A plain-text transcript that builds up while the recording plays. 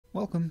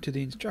Welcome to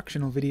the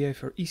instructional video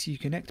for ECU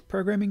Connect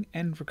Programming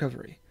and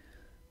Recovery.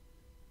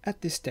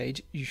 At this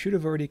stage, you should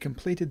have already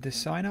completed the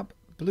sign up,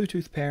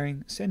 Bluetooth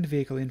pairing, send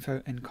vehicle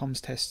info and comms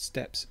test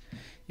steps.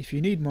 If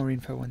you need more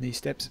info on these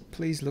steps,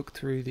 please look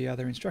through the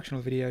other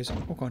instructional videos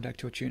or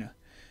contact your tuner.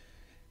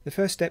 The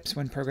first steps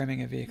when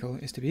programming a vehicle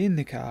is to be in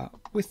the car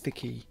with the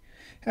key,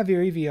 have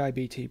your EVI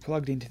BT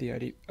plugged into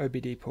the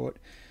OBD port,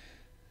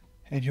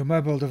 and your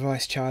mobile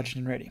device charged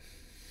and ready.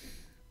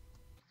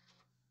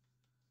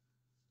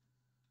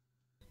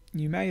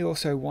 You may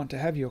also want to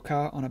have your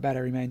car on a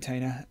battery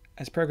maintainer,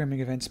 as programming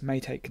events may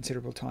take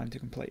considerable time to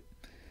complete.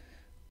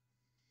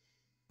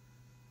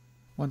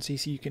 Once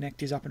ECU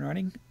Connect is up and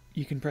running,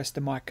 you can press the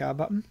My Car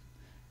button,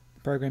 the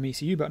Program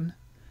ECU button,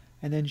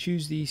 and then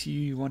choose the ECU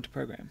you want to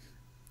program.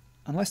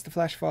 Unless the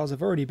flash files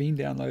have already been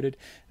downloaded,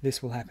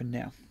 this will happen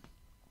now.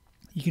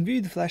 You can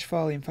view the flash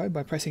file info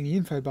by pressing the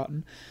Info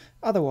button.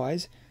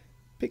 Otherwise,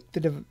 pick the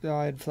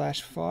desired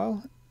flash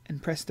file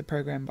and press the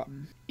Program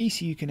button.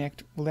 ECU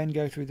Connect will then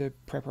go through the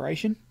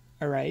preparation,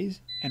 arrays,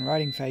 and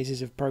writing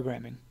phases of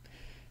programming.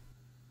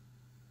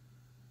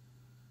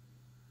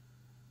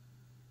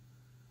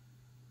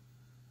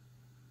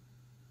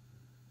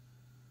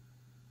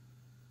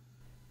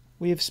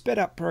 We have sped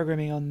up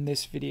programming on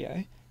this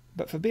video,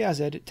 but for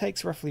BRZ it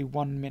takes roughly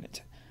 1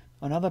 minute.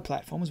 On other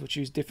platforms which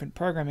use different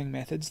programming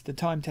methods, the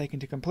time taken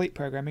to complete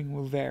programming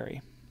will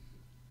vary.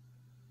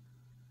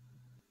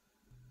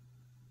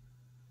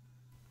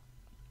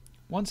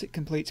 Once it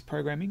completes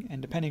programming,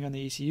 and depending on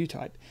the ECU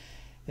type,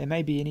 there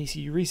may be an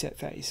ECU reset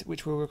phase,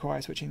 which will require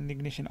switching the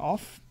ignition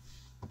off,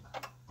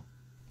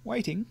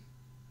 waiting,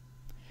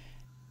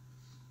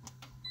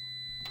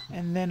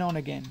 and then on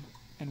again,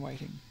 and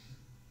waiting.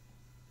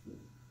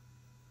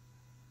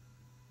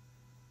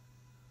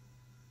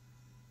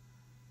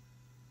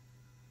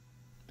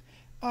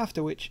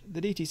 After which,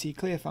 the DTC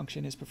clear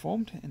function is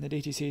performed, and the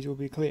DTCs will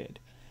be cleared,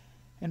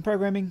 and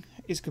programming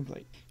is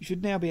complete. You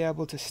should now be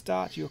able to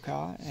start your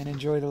car and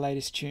enjoy the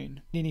latest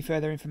tune. Need any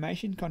further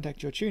information,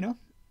 contact your tuner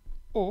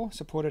or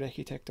support at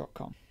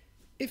EcuTek.com.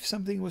 If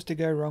something was to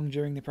go wrong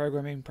during the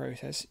programming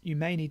process, you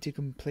may need to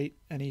complete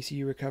an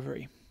ECU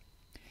recovery.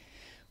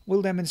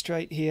 We'll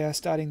demonstrate here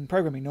starting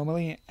programming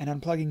normally and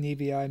unplugging the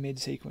EVI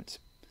mid-sequence.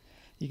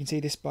 You can see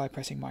this by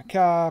pressing My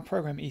Car,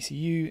 Program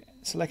ECU,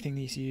 selecting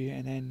the ECU,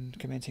 and then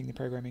commencing the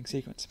programming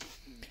sequence.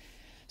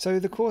 So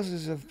the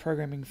causes of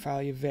programming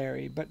failure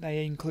vary, but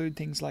they include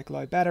things like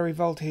low battery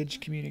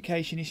voltage,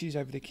 communication issues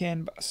over the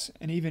CAN bus,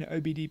 and even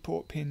OBD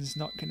port pins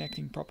not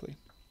connecting properly.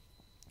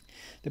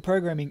 The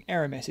programming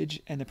error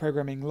message and the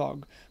programming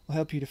log will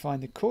help you to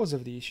find the cause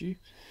of the issue.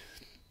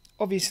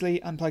 Obviously,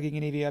 unplugging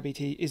an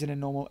EVI-BT isn't a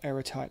normal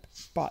error type,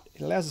 but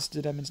it allows us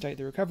to demonstrate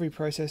the recovery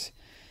process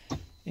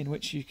in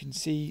which you can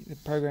see the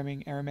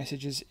programming error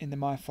messages in the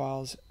My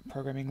Files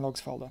programming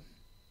logs folder.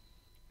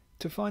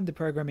 To find the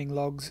programming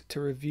logs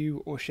to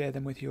review or share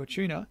them with your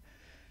tuner,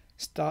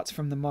 starts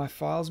from the My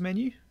Files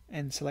menu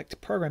and select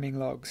Programming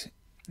Logs.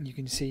 You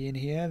can see in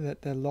here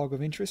that the log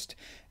of interest,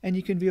 and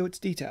you can view its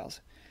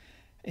details.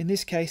 In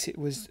this case it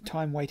was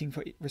time waiting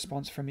for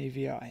response from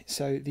EVI,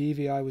 so the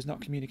EVI was not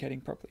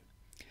communicating properly.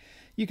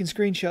 You can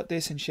screenshot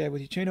this and share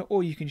with your tuner,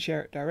 or you can share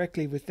it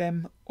directly with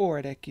them or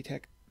at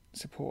EcuTek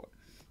support.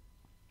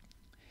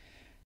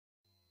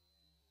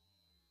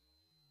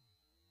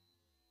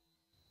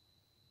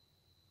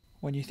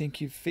 When you think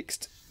you've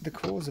fixed the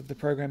cause of the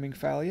programming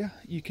failure,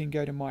 you can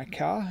go to My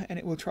Car and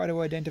it will try to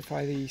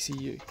identify the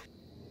ECU.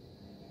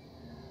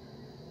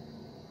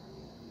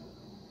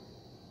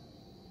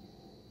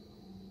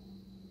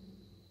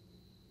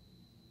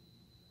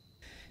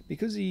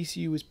 Because the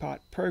ECU is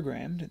part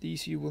programmed, the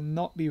ECU will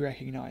not be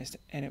recognized,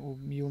 and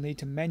you'll need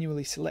to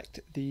manually select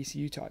the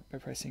ECU type by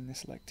pressing the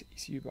Select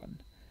ECU button.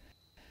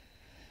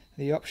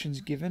 The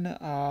options given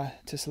are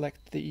to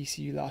select the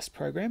ECU last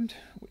programmed,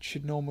 which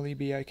should normally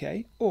be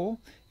OK, or,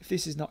 if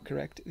this is not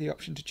correct, the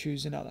option to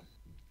choose another.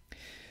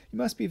 You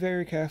must be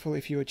very careful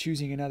if you are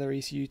choosing another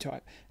ECU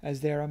type, as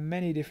there are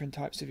many different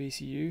types of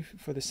ECU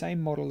for the same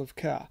model of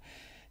car.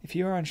 If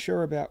you are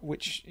unsure about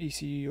which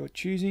ECU you're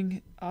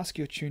choosing, ask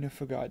your tuner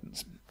for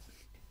guidance.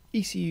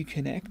 ECU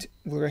Connect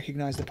will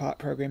recognize the part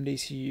programmed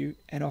ECU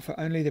and offer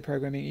only the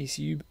programming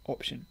ECU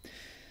option.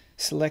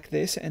 Select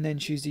this and then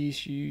choose the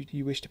ECU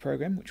you wish to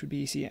program, which would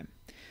be ECM.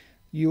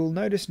 You'll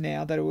notice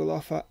now that it will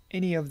offer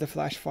any of the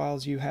flash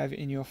files you have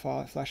in your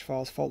flash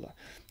files folder,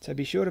 so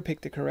be sure to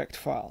pick the correct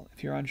file.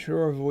 If you're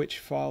unsure of which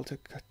file to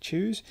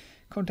choose,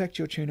 contact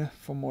your tuner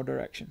for more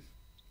direction.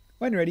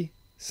 When ready,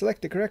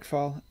 select the correct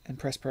file and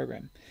press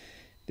Program.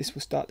 This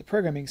will start the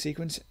programming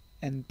sequence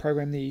and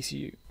program the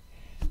ECU.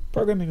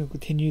 Programming will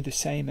continue the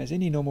same as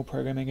any normal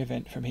programming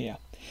event from here.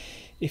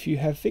 If you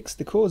have fixed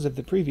the cause of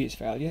the previous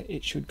failure,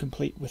 it should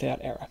complete without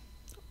error.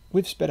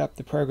 We've sped up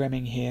the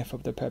programming here for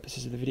the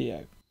purposes of the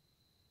video.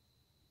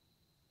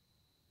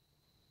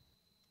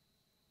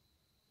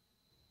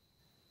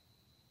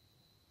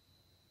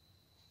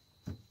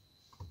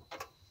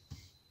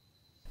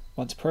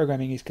 Once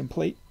programming is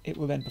complete, it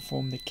will then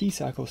perform the key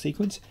cycle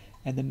sequence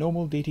and the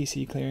normal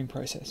DTC clearing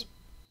process.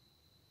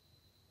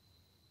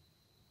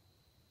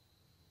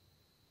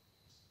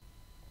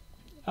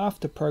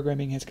 After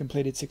programming has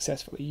completed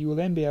successfully, you will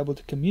then be able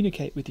to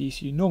communicate with the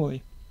ECU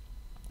normally,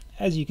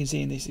 as you can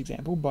see in this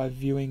example by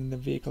viewing the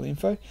vehicle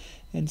info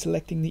and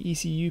selecting the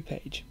ECU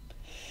page.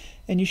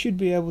 And you should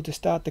be able to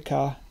start the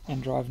car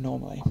and drive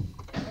normally.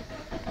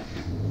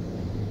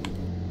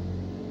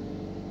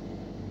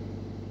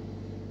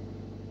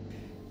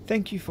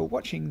 Thank you for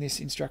watching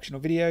this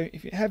instructional video.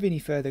 If you have any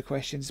further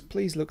questions,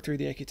 please look through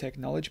the EcuTek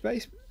knowledge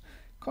base,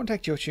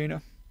 contact your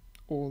tuner,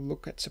 or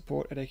look at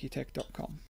support@ecutek.com.